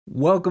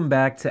Welcome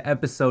back to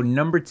episode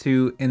number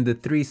 2 in the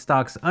 3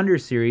 Stocks Under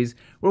series,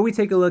 where we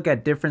take a look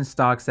at different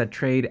stocks that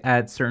trade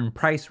at certain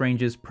price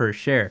ranges per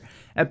share.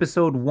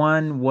 Episode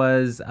 1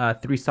 was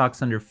 3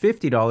 stocks under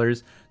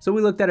 $50, so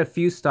we looked at a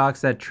few stocks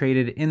that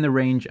traded in the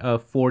range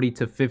of $40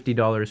 to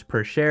 $50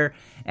 per share.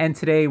 And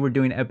today we're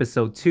doing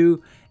episode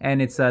 2,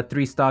 and it's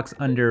 3 stocks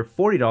under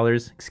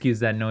 $40. Excuse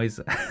that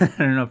noise. I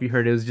don't know if you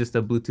heard it was just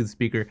a Bluetooth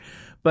speaker.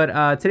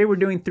 But today we're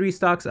doing 3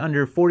 stocks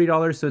under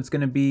 $40, so it's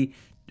going to be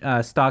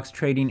stocks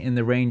trading in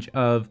the range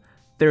of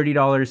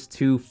 $30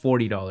 to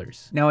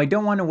 $40. Now, I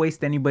don't want to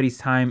waste anybody's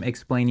time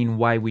explaining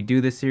why we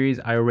do this series.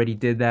 I already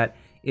did that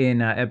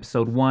in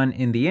episode 1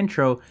 in the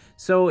intro.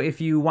 So if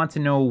you want to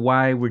know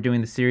why we're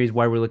doing the series,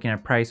 why we're looking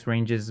at price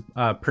ranges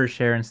per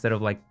share instead of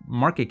like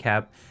market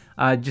cap,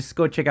 just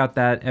go check out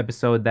that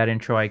episode, that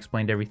intro. I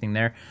explained everything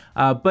there.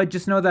 But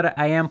just know that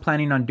I am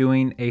planning on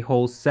doing a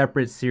whole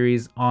separate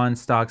series on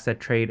stocks that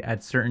trade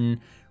at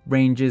certain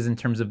ranges in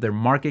terms of their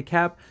market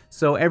cap,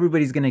 so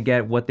everybody's gonna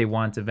get what they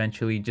want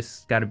eventually.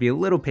 Just gotta be a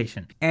little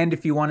patient. And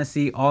if you want to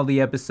see all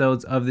the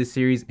episodes of this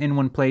series in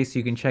one place,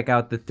 you can check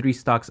out the 3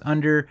 stocks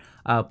under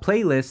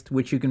playlist,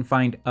 which you can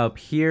find up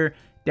here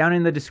down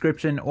in the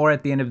description or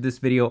at the end of this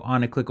video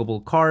on a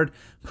clickable card.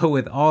 But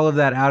with all of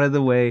that out of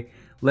the way,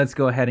 let's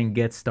go ahead and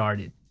get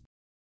started.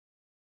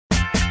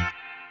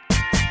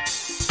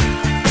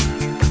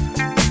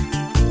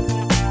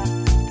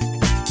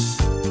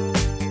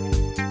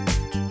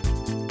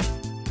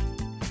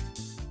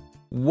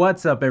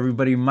 What's up,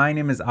 everybody? My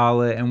name is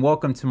Ala and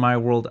welcome to my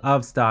world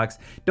of stocks.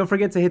 Don't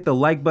forget to hit the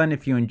like button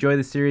if you enjoy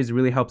the series. It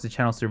really helps the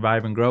channel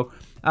survive and grow.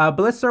 But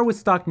let's start with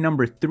stock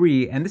number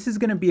 3, and this is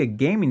going to be a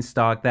gaming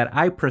stock that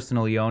I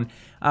personally own,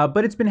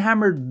 but it's been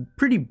hammered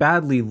pretty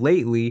badly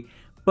lately.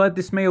 But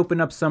this may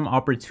open up some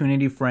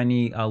opportunity for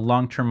any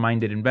long-term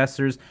minded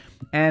investors.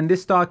 And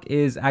this stock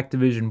is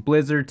Activision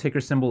Blizzard,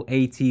 ticker symbol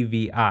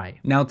ATVI.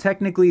 Now,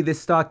 technically, this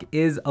stock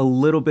is a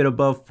little bit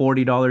above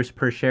 $40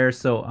 per share,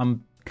 so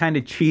I'm kind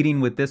of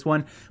cheating with this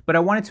one, but I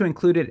wanted to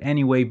include it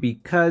anyway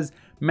because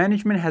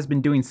management has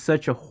been doing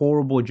such a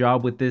horrible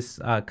job with this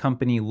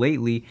company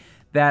lately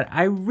that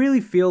I really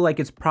feel like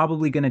it's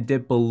probably going to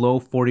dip below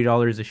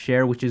 $40 a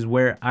share, which is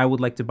where I would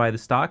like to buy the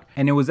stock.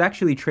 And it was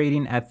actually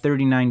trading at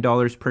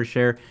 $39 per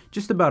share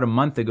just about a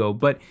month ago.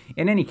 But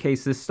in any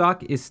case, the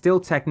stock is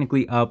still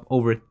technically up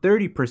over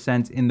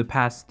 30% in the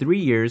past 3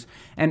 years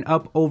and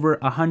up over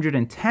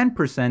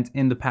 110%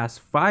 in the past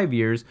 5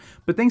 years.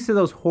 But thanks to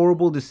those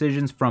horrible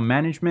decisions from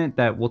management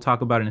that we'll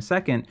talk about in a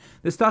second,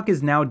 the stock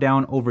is now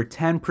down over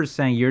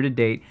 10% year to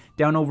date,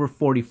 down over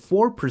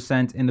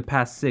 44% in the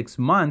past 6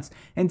 months,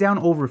 and down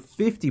over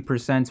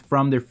 50%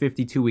 from their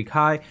 52-week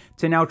high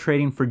to now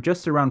trading for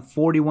just around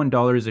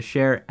 $41 a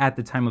share at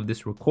the time of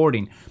this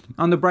recording.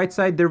 On the bright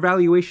side, their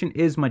valuation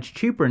is much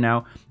cheaper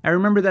now. I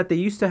remember that they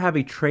used to have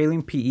a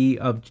trailing PE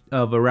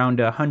of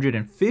around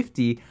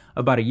 150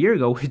 about a year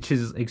ago, which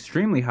is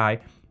extremely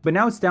high, but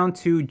now it's down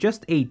to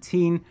just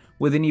 18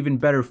 with an even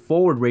better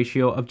forward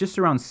ratio of just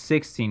around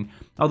 16,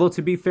 although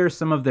to be fair,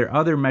 some of their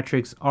other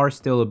metrics are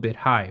still a bit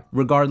high.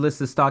 Regardless,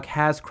 the stock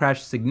has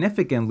crashed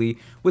significantly,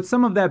 with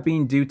some of that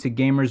being due to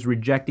gamers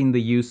rejecting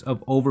the use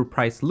of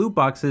overpriced loot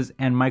boxes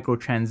and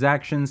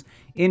microtransactions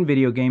in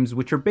video games,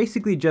 which are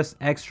basically just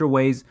extra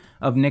ways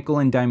of nickel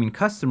and diming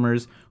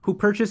customers who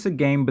purchase a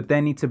game but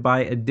then need to buy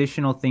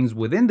additional things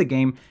within the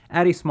game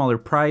at a smaller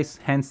price,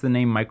 hence the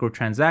name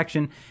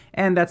microtransaction,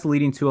 and that's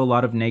leading to a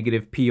lot of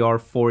negative PR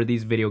for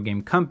these video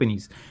game companies.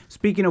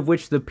 Speaking of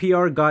which, the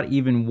PR got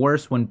even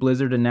worse when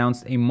Blizzard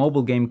announced a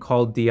mobile game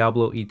called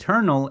Diablo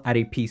Eternal at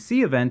a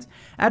PC event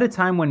at a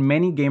time when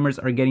many gamers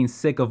are getting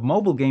sick of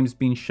mobile games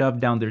being shoved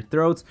down their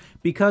throats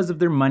because of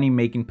their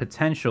money-making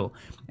potential.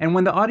 And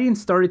when the audience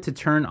started to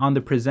turn on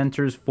the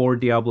presenters for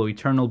Diablo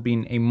Eternal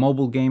being a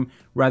mobile game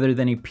rather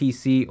than a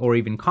PC or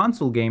even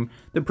console game,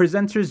 the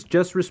presenters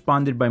just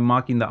responded by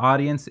mocking the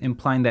audience,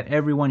 implying that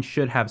everyone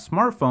should have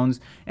smartphones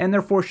and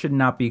therefore should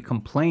not be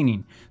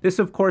complaining. This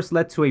of course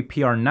led to a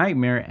PR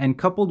nightmare, and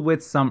coupled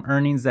with some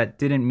earnings that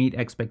didn't meet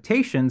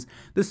expectations,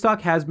 the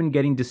stock has been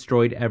getting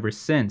destroyed ever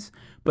since.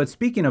 But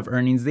speaking of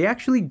earnings, they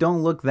actually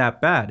don't look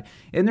that bad.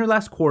 In their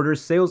last quarter,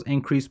 sales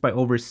increased by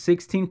over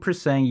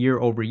 16% year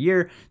over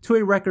year to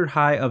a record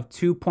high of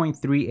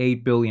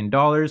 $2.38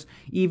 billion,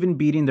 even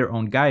beating their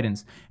own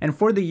guidance. And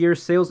for the year,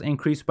 sales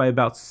increased by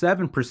about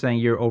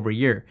 7% year over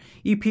year.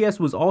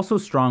 EPS was also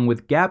strong,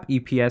 with GAAP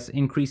EPS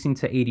increasing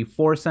to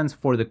 84 cents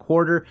for the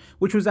quarter,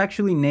 which was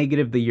actually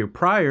negative the year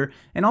prior,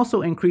 and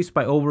also increased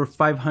by over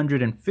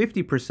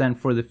 550%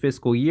 for the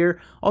fiscal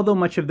year, although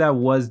much of that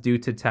was due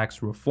to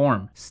tax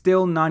reform.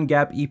 Still,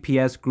 non-GAAP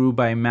EPS grew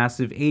by a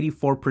massive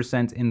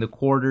 84% in the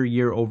quarter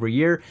year over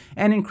year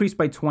and increased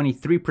by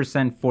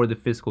 23% for the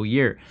fiscal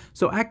year.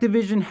 So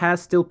Activision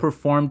has still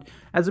performed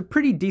as a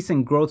pretty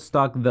decent growth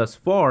stock thus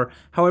far,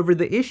 However,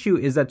 the issue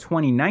is that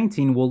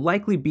 2019 will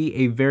likely be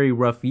a very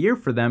rough year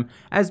for them,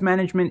 as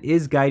management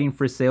is guiding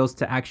for sales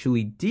to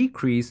actually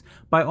decrease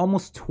by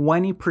almost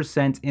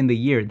 20% in the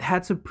year.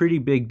 That's a pretty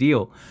big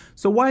deal.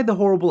 So why the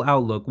horrible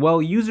outlook?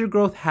 Well, user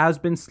growth has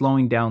been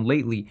slowing down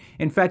lately.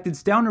 In fact,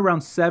 it's down around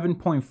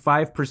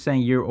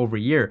 7.5% year over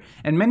year,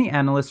 and many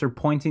analysts are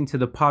pointing to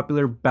the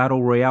popular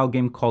battle royale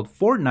game called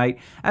Fortnite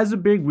as a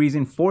big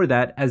reason for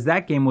that, as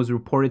that game was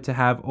reported to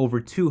have over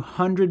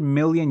 200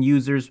 million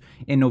users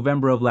in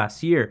November of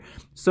last year.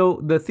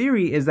 So the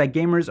theory is that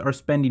gamers are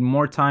spending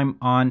more time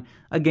on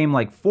a game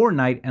like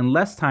Fortnite and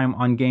less time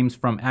on games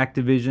from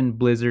Activision,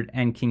 Blizzard,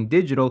 and King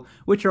Digital,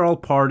 which are all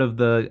part of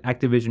the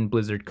Activision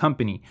Blizzard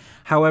company.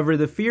 However,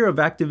 the fear of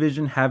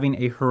Activision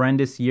having a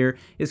horrendous year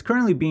is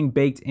currently being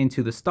baked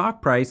into the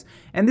stock price,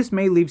 and this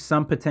may leave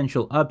some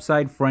potential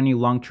upside for any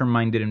long-term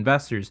minded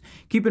investors.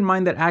 Keep in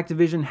mind that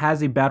Activision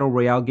has a battle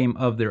royale game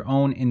of their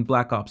own in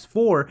Black Ops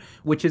 4,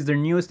 which is their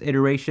newest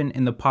iteration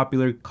in the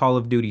popular Call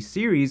of Duty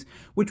series,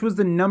 which was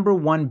the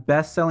 #1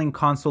 best-selling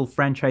console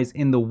franchise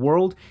in the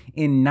world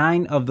in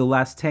 9 of the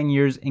last 10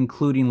 years,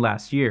 including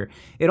last year.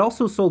 It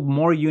also sold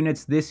more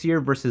units this year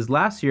versus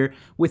last year,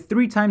 with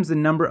 3 times the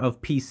number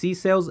of PC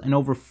sales, and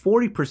over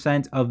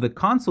 40% of the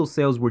console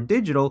sales were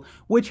digital,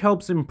 which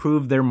helps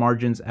improve their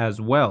margins as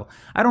well.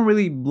 I don't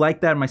really like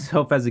that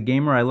myself as a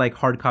gamer. I like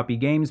hard copy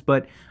games,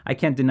 but I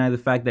can't deny the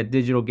fact that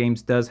digital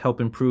games does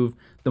help improve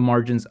the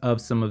margins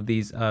of some of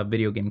these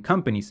video game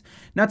companies.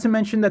 Not to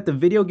mention that the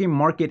video game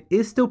market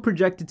is still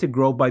projected to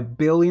grow by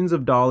billions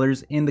of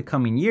dollars in the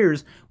coming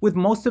years, with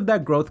most of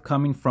that growth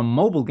coming from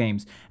mobile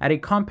games at a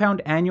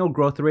compound annual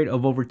growth rate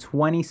of over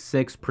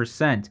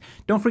 26%.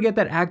 Don't forget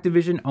that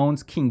Activision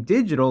owns King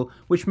Digital,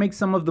 which makes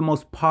some of the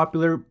most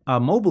popular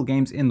mobile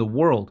games in the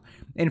world.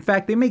 In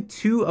fact, they make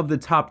 2 of the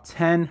top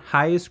 10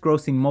 highest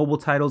grossing mobile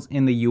titles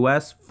in the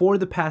US for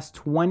the past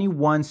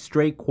 21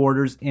 straight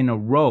quarters in a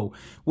row,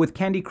 with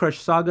Candy Crush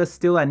Saga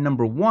still at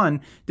 #1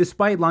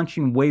 despite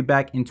launching way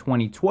back in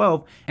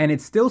 2012, and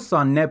it still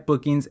saw net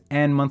bookings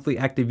and monthly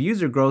active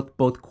user growth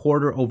both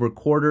quarter over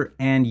quarter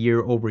and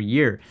year over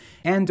year.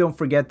 And don't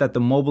forget that the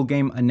mobile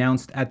game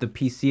announced at the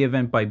PC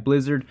event by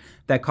Blizzard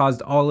that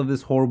caused all of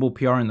this horrible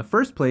PR in the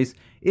first place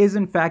is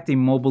in fact a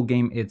mobile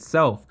game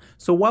itself.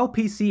 So while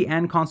PC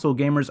and console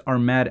gamers are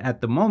mad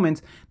at the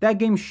moment, that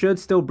game should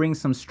still bring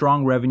some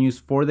strong revenues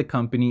for the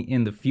company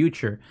in the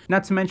future.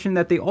 Not to mention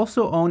that they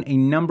also own a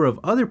number of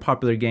other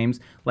popular games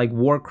like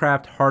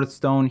Warcraft,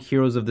 Hearthstone,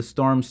 Heroes of the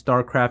Storm,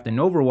 StarCraft, and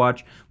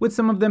Overwatch, with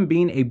some of them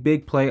being a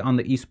big play on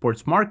the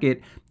esports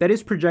market that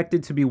is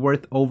projected to be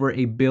worth over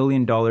 $1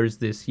 billion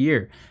this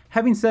year.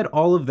 Having said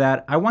all of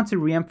that, I want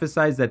to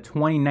reemphasize that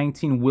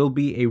 2019 will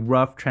be a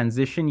rough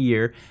transition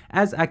year,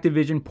 as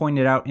Activision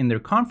pointed out in their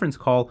conference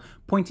call,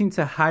 pointing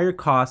to higher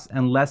costs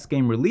and less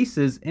game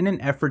releases in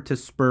an effort to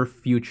spur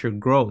future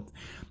growth.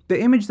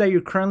 The image that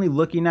you're currently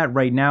looking at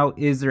right now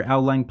is their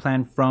outline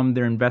plan from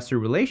their investor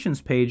relations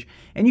page,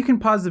 and you can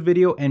pause the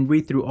video and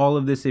read through all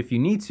of this if you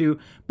need to,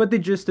 but the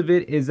gist of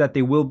it is that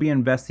they will be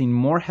investing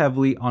more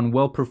heavily on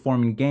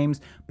well-performing games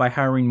by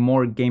hiring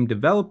more game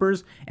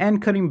developers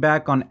and cutting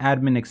back on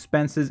admin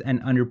expenses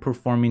and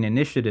underperforming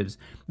initiatives.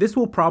 This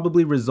will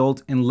probably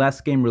result in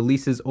less game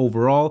releases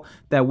overall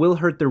that will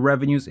hurt their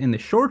revenues in the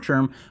short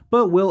term,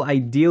 but will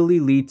ideally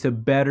lead to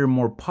better,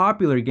 more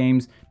popular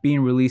games being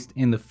released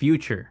in the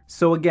future.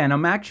 So again,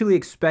 I'm actually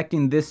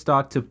expecting this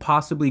stock to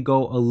possibly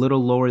go a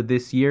little lower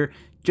this year,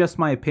 just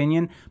my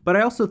opinion, but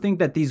I also think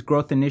that these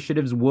growth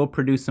initiatives will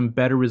produce some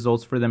better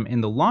results for them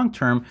in the long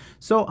term,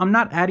 so I'm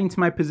not adding to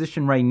my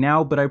position right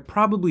now, but I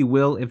probably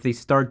will if they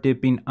start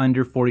dipping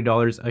under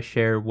 $40 a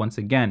share once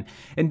again.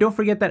 And don't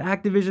forget that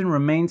Activision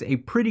remains a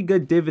pretty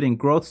good dividend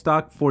growth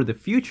stock for the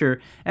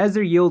future, as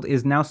their yield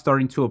is now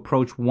starting to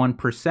approach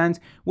 1%,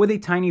 with a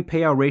tiny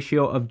payout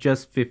ratio of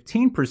just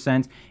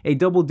 15%, a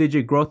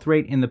double-digit growth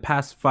rate in the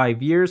past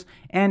 5 years,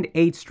 and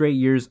 8 straight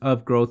years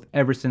of growth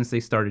ever since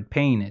they started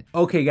paying it.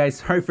 Okay guys,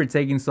 sorry for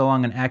taking so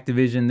long on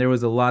Activision. There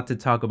was a lot to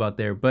talk about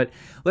there, but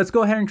let's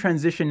go ahead and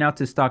transition now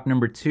to stock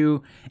number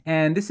 2.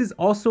 And this is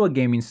also a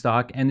gaming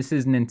stock, and this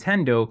is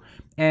Nintendo.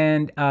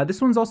 And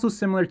this one's also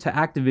similar to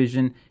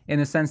Activision in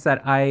the sense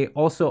that I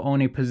also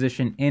own a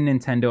position in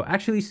Nintendo.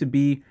 Actually used to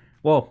be,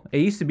 well, it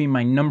used to be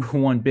my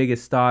 #1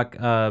 biggest stock,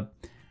 I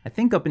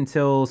think up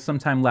until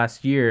sometime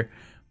last year.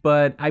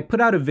 But I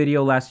put out a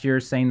video last year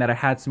saying that I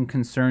had some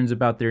concerns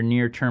about their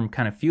near-term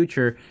kind of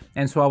future,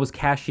 and so I was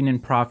cashing in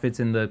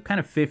profits in the kind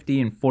of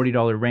 $50 and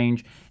 $40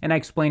 range, and I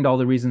explained all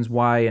the reasons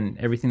why and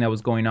everything that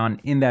was going on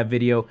in that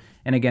video.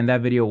 And again,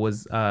 that video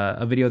was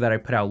a video that I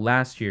put out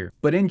last year.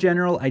 But in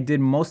general, I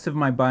did most of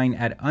my buying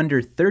at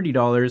under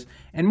 $30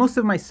 and most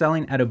of my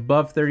selling at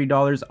above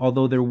 $30,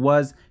 although there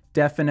was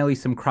definitely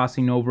some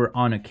crossing over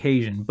on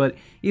occasion. But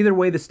either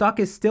way, the stock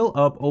is still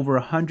up over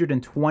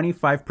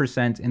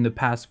 125% in the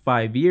past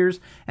 5 years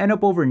and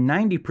up over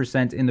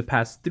 90% in the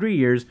past 3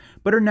 years,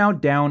 but are now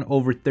down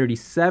over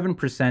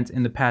 37%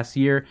 in the past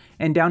year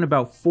and down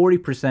about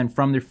 40%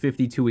 from their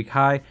 52-week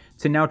high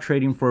to now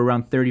trading for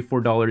around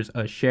 $34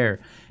 a share.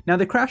 Now,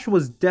 the crash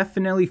was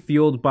definitely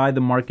fueled by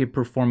the market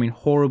performing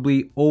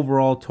horribly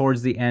overall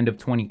towards the end of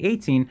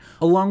 2018,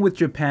 along with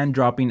Japan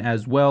dropping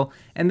as well.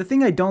 And the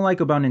thing I don't like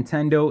about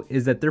Nintendo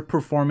is that their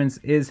performance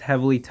is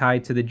heavily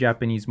tied to the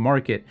Japanese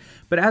market.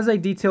 But as I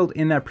detailed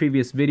in that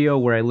previous video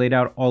where I laid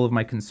out all of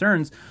my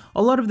concerns,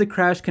 a lot of the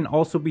crash can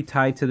also be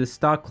tied to the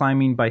stock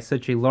climbing by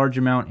such a large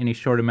amount in a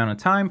short amount of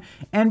time,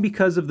 and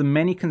because of the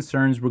many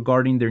concerns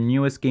regarding their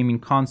newest gaming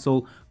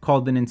console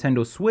called the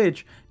Nintendo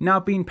Switch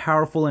not being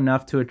powerful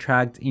enough to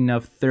attract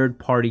enough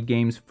third-party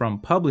games from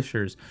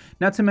publishers.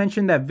 Not to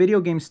mention that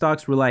video game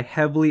stocks rely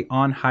heavily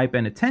on hype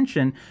and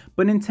attention,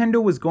 but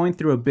Nintendo was going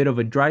through a bit of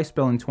a dry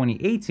spell in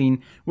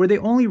 2018 where they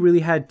only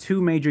really had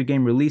two major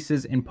game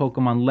releases in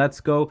Pokemon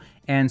Let's Go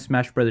and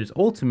Smash Bros.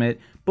 Ultimate,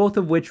 both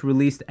of which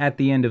released at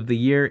the end of the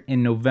year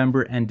in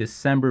November and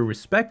December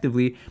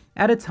respectively,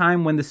 at a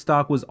time when the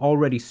stock was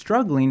already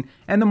struggling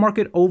and the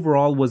market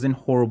overall was in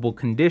horrible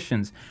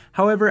conditions.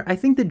 However, I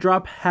think the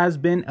drop has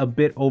been a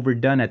bit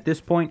overdone at this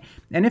point,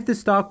 and if the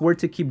stock were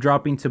to keep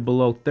dropping to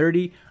below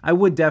 30, I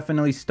would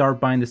definitely start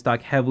buying the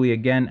stock heavily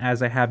again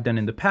as I have done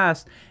in the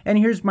past, and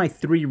here's my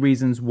 3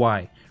 reasons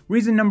why.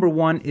 Reason number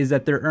 1 is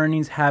that their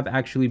earnings have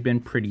actually been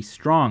pretty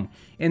strong.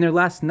 In their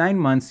last 9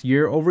 months,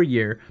 year over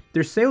year,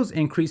 their sales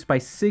increased by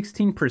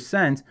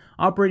 16%,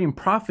 operating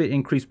profit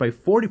increased by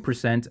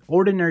 40%,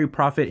 ordinary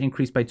profit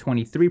increased by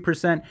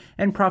 23%,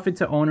 and profit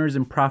to owners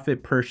and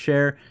profit per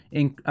share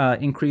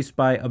increased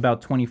by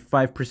about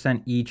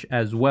 25% each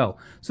as well.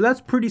 So that's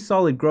pretty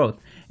solid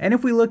growth. And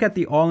if we look at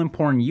the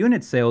all-important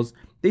unit sales,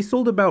 they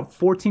sold about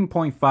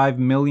 14.5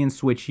 million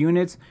Switch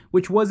units,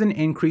 which was an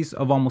increase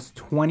of almost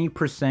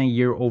 20%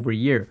 year over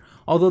year.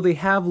 Although they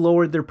have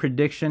lowered their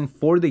prediction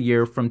for the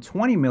year from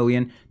 20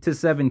 million to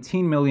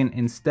 17 million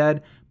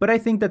instead, but I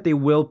think that they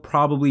will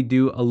probably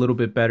do a little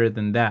bit better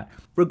than that.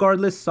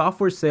 Regardless,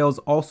 software sales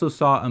also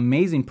saw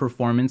amazing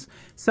performance,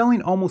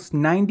 selling almost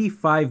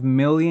 95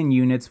 million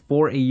units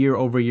for a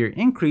year-over-year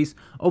increase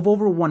of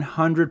over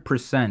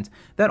 100%.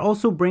 That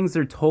also brings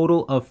their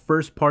total of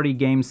first-party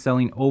games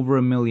selling over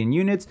a million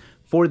units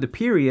for the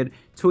period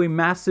to a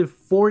massive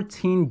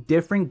 14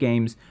 different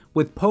games,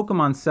 with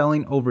Pokemon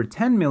selling over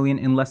 10 million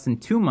in less than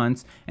 2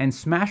 months and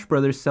Smash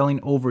Bros. Selling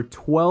over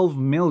 12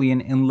 million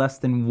in less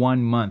than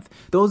 1 month.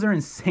 Those are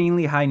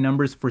insanely high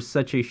numbers for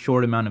such a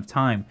short amount of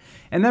time.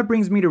 And that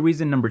brings me to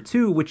reason number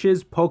 2, which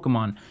is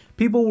Pokemon.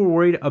 People were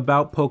worried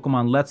about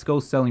Pokemon Let's Go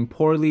selling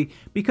poorly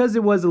because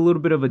it was a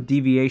little bit of a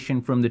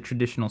deviation from the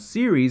traditional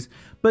series,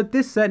 but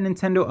this set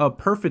Nintendo up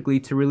perfectly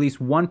to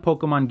release one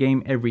Pokemon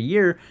game every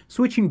year,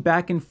 switching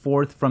back and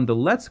forth from the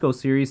Let's Go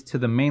series to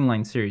the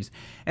mainline series.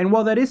 And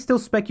while that is still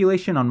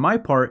speculation on my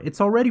part,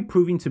 it's already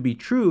proving to be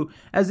true,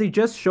 as they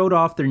just showed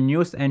off their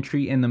newest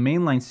entry in the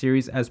mainline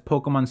series as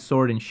Pokemon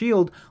Sword and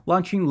Shield,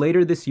 launching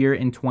later this year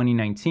in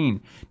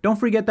 2019. Don't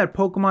forget that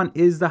Pokemon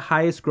is the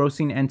highest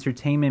grossing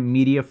entertainment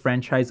media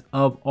franchise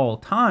of all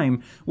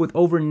time, with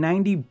over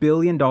 $90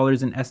 billion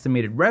in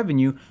estimated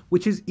revenue,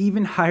 which is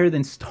even higher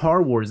than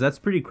Star Wars. That's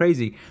pretty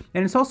crazy.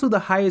 And it's also the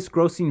highest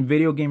grossing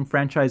video game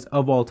franchise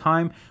of all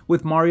time,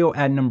 with Mario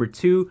at number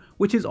 2,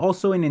 which is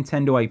also a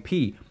Nintendo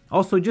IP.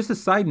 Also, just a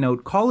side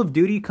note, Call of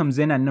Duty comes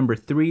in at number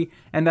 3,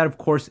 and that of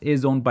course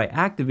is owned by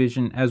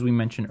Activision, as we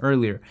mentioned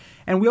earlier.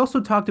 And we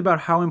also talked about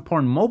how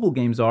important mobile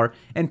games are,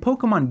 and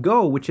Pokemon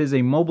Go, which is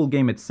a mobile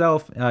game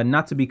itself,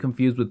 not to be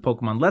confused with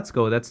Pokemon Let's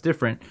Go, that's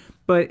different,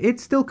 but it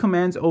still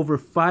commands over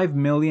 5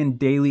 million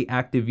daily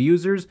active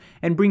users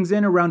and brings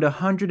in around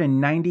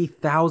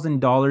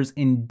 $190,000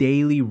 in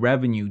daily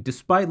revenue,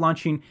 despite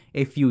launching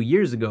a few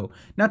years ago.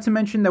 Not to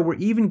mention that we're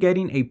even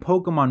getting a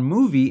Pokemon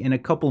movie in a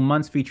couple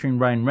months featuring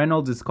Ryan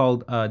Reynolds. It's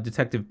called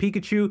Detective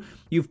Pikachu.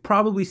 You've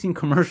probably seen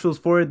commercials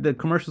for it. The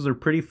commercials are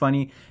pretty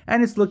funny,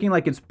 and it's looking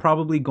like it's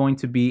probably going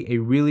to be a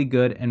really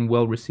good and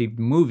well-received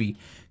movie.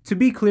 To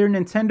be clear,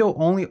 Nintendo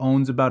only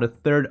owns about a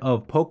third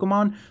of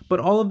Pokemon, but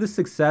all of this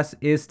success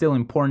is still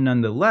important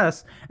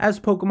nonetheless,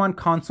 as Pokemon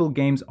console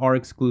games are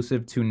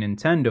exclusive to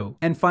Nintendo.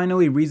 And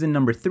finally, reason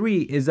number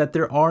 3 is that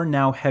there are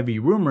now heavy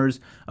rumors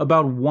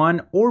about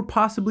 1 or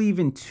possibly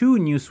even 2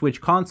 new Switch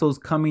consoles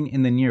coming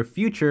in the near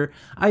future,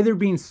 either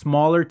being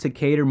smaller to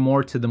cater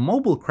more to the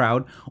mobile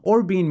crowd,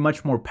 or being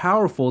much more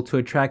powerful to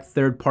attract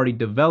third-party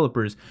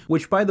developers,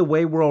 which by the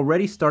way, we're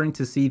already starting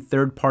to see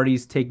third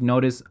parties take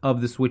notice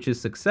of the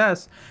Switch's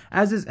success,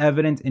 as is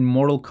evident in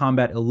Mortal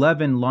Kombat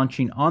 11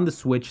 launching on the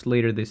Switch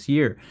later this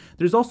year.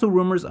 There's also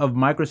rumors of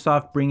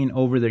Microsoft bringing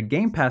over their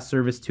Game Pass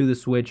service to the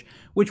Switch,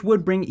 which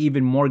would bring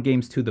even more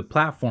games to the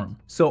platform.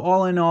 So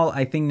all in all,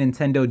 I think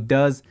Nintendo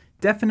does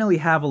definitely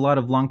have a lot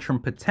of long-term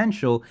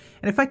potential,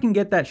 and if I can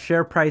get that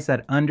share price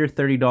at under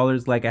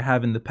 $30 like I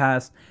have in the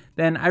past,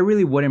 then I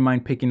really wouldn't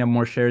mind picking up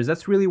more shares.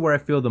 That's really where I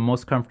feel the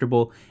most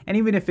comfortable, and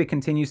even if it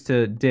continues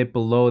to dip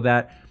below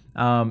that,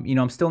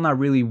 I'm still not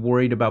really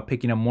worried about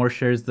picking up more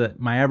shares.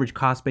 That my average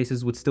cost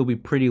basis would still be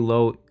pretty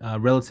low,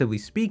 relatively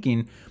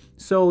speaking.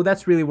 So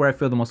that's really where I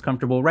feel the most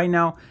comfortable right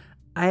now.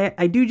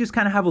 I do just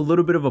kind of have a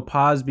little bit of a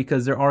pause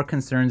because there are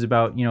concerns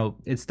about,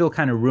 it's still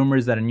kind of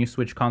rumors that a new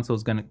Switch console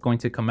is going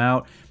to come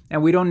out,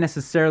 and we don't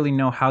necessarily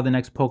know how the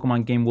next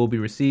Pokemon game will be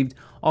received.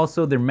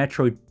 Also, their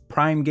Metroid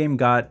Prime game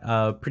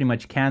got pretty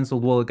much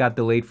canceled. Well, it got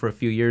delayed for a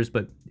few years,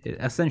 but it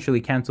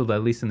essentially canceled,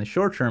 at least in the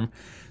short term.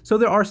 So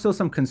there are still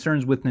some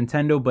concerns with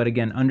Nintendo, but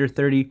again, under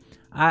 30,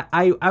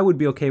 I would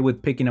be okay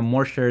with picking up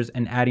more shares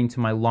and adding to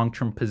my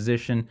long-term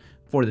position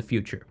for the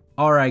future.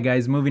 Alright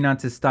guys, moving on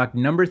to stock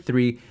number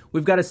 3,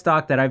 we've got a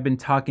stock that I've been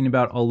talking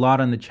about a lot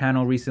on the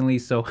channel recently,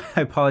 so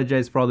I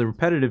apologize for all the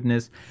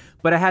repetitiveness,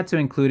 but I had to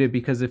include it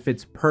because it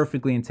fits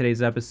perfectly in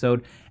today's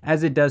episode,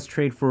 as it does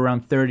trade for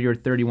around $30 or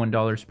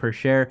 $31 per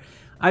share.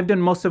 I've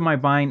done most of my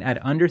buying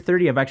at under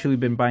 30. I've actually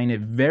been buying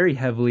it very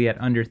heavily at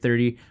under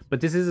 30,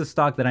 but this is a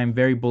stock that I'm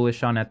very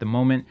bullish on at the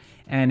moment,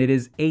 and it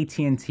is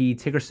AT&T,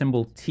 ticker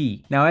symbol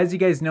T. Now, as you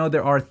guys know,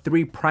 there are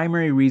 3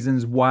 primary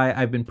reasons why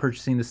I've been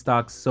purchasing the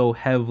stock so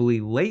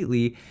heavily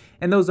lately,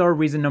 and those are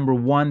reason number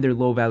 1, their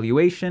low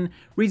valuation,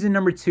 reason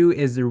number 2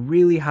 is their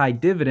really high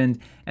dividend,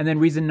 and then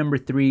reason number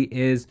 3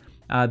 is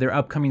their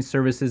upcoming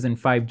services in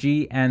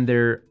 5G and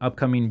their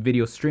upcoming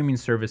video streaming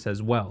service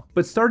as well.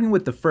 But starting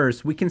with the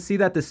first, we can see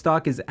that the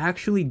stock is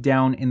actually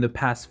down in the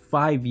past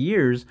 5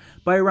 years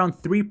by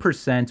around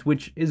 3%,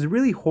 which is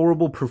really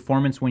horrible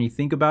performance when you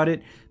think about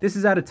it. This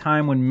is at a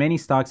time when many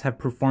stocks have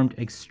performed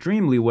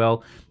extremely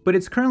well, but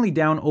it's currently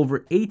down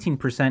over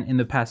 18% in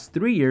the past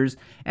 3 years,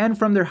 and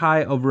from their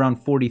high of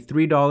around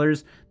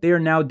 $43, they are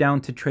now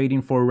down to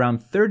trading for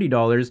around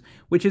 $30,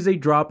 which is a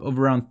drop of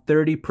around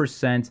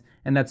 30%,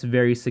 and that's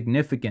very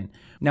significant.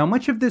 Now,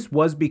 much of this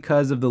was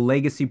because of the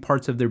legacy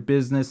parts of their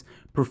business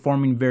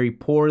performing very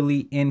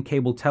poorly in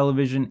cable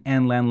television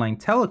and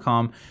landline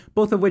telecom,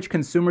 both of which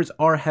consumers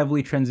are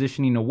heavily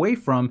transitioning away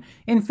from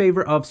in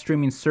favor of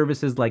streaming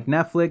services like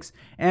Netflix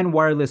and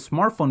wireless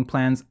smartphone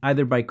plans,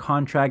 either by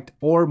contract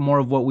or more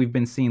of what we've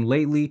been seeing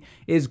lately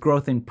is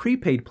growth in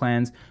prepaid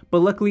plans, but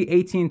luckily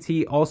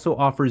AT&T also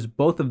offers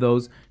both of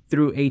those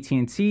through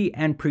AT&T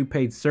and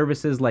prepaid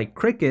services like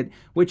Cricket,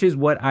 which is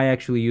what I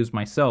actually use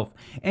myself.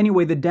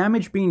 Anyway, the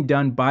damage being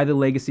done by the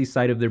legacy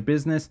side of their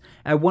business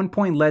at one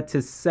point led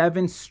to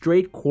 7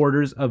 straight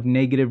quarters of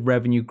negative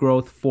revenue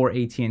growth for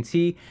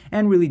AT&T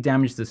and really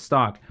damaged the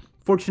stock.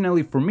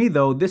 Fortunately for me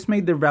though, this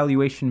made their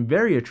valuation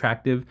very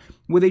attractive,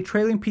 with a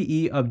trailing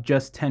PE of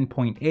just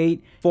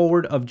 10.8,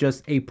 forward of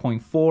just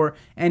 8.4,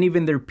 and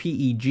even their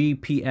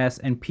PEG, PS,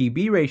 and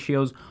PB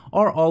ratios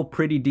are all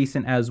pretty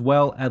decent as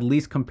well, at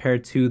least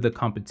compared to the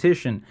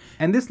competition.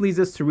 And this leads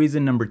us to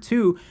reason number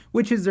 2,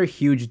 which is their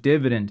huge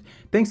dividend.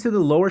 Thanks to the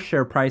lower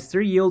share price, their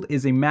yield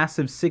is a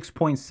massive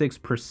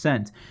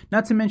 6.6%.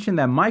 Not to mention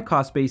that my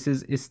cost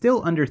basis is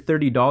still under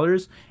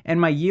 $30, and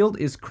my yield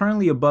is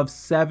currently above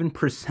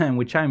 7%,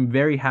 which I'm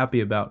very happy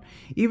about.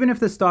 Even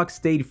if the stock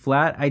stayed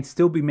flat, I'd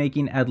still be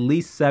making at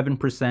least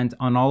 7%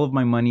 on all of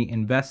my money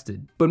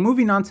invested. But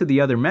moving on to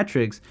the other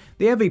metrics,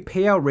 they have a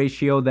payout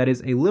ratio that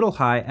is a little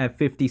high at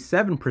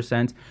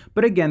 57%,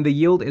 but again, the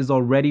yield is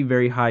already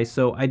very high,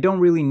 so I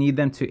don't really need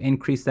them to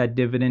increase that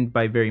dividend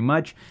by very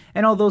much.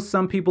 And although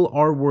some people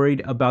are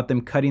worried about them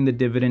cutting the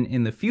dividend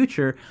in the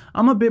future,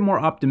 I'm a bit more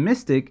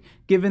optimistic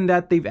given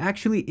that they've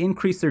actually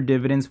increased their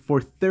dividends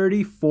for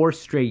 34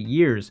 straight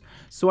years.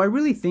 So I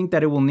really think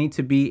that it will need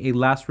to be a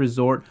last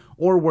resort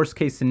or worst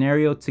case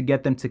scenario to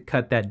get them to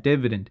cut that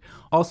dividend.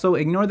 Also,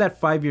 ignore that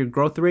 5-year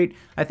growth rate.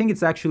 I think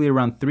it's actually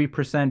around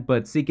 3%,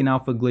 but Seeking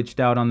Alpha glitched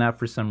out on that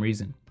for some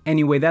reason.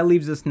 Anyway, that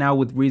leaves us now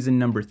with reason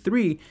number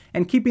 3,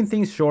 and keeping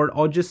things short,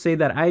 I'll just say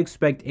that I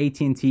expect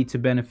AT&T to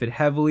benefit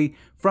heavily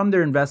from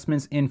their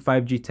investments in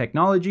 5G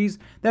technologies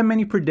that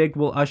many predict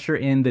will usher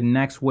in the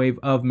next wave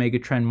of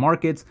megatrend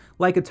markets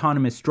like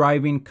autonomous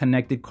driving,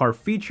 connected car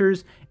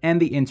features, and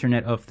the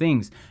Internet of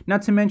Things.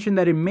 Not to mention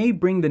that it may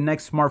bring the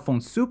next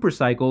smartphone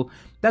supercycle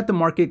that the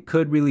market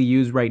could really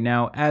use right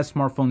now as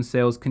smartphone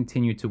sales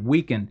continue to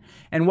weaken.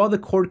 And while the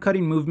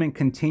cord-cutting movement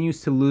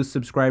continues to lose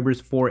subscribers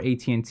for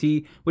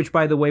AT&T, which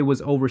by the way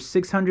was over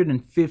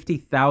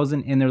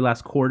 650,000 in their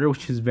last quarter,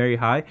 which is very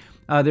high,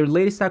 their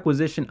latest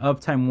acquisition of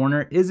Time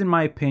Warner is, in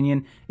my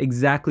opinion,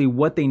 exactly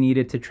what they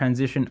needed to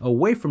transition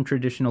away from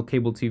traditional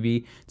cable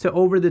TV to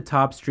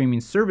over-the-top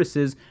streaming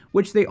services,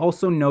 which they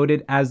also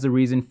noted as the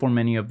reason for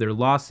many of their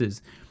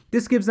losses.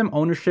 This gives them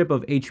ownership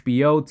of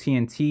HBO,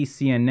 TNT,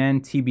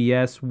 CNN,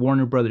 TBS,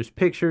 Warner Brothers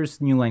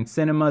Pictures, New Line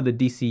Cinema, the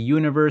DC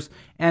Universe,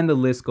 and the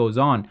list goes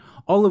on,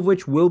 all of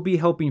which will be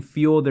helping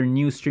fuel their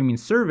new streaming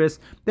service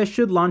that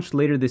should launch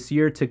later this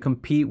year to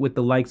compete with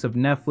the likes of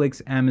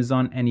Netflix,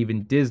 Amazon, and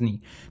even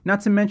Disney.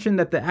 Not to mention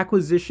that the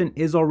acquisition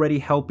is already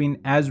helping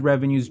as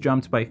revenues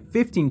jumped by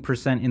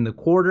 15% in the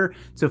quarter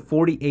to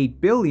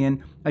 $48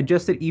 billion,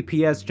 adjusted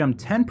EPS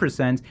jumped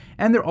 10%,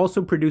 and they're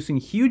also producing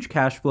huge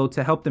cash flow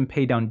to help them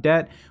pay down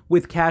debt,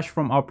 with cash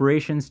from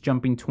operations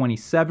jumping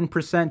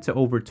 27% to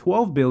over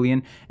 $12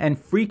 billion and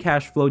free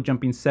cash flow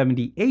jumping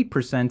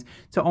 78%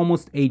 to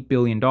almost $8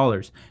 billion.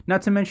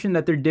 Not to mention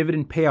that their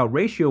dividend payout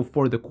ratio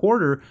for the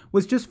quarter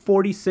was just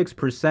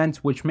 46%,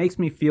 which makes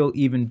me feel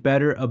even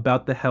better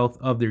about the health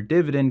of their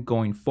dividend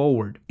going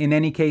forward. In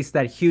any case,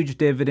 that huge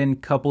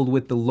dividend coupled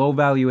with the low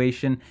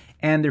valuation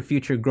and their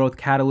future growth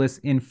catalysts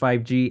in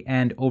 5G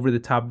and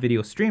over-the-top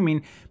video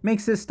streaming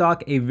makes this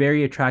stock a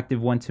very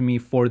attractive one to me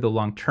for the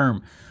long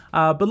term.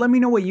 But let me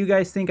know what you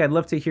guys think. I'd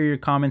love to hear your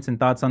comments and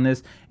thoughts on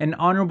this. An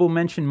honorable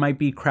mention might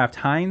be Kraft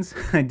Heinz.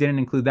 I didn't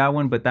include that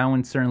one, but that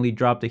one certainly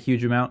dropped a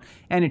huge amount,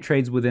 and it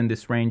trades within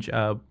this range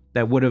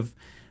that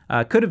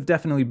could have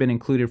definitely been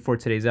included for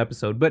today's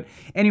episode. But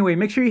anyway,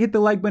 make sure you hit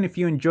the like button if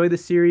you enjoy the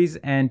series,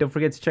 and don't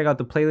forget to check out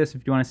the playlist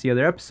if you want to see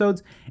other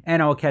episodes,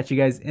 and I will catch you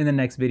guys in the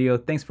next video.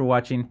 Thanks for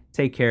watching.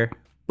 Take care.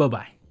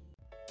 Bye-bye.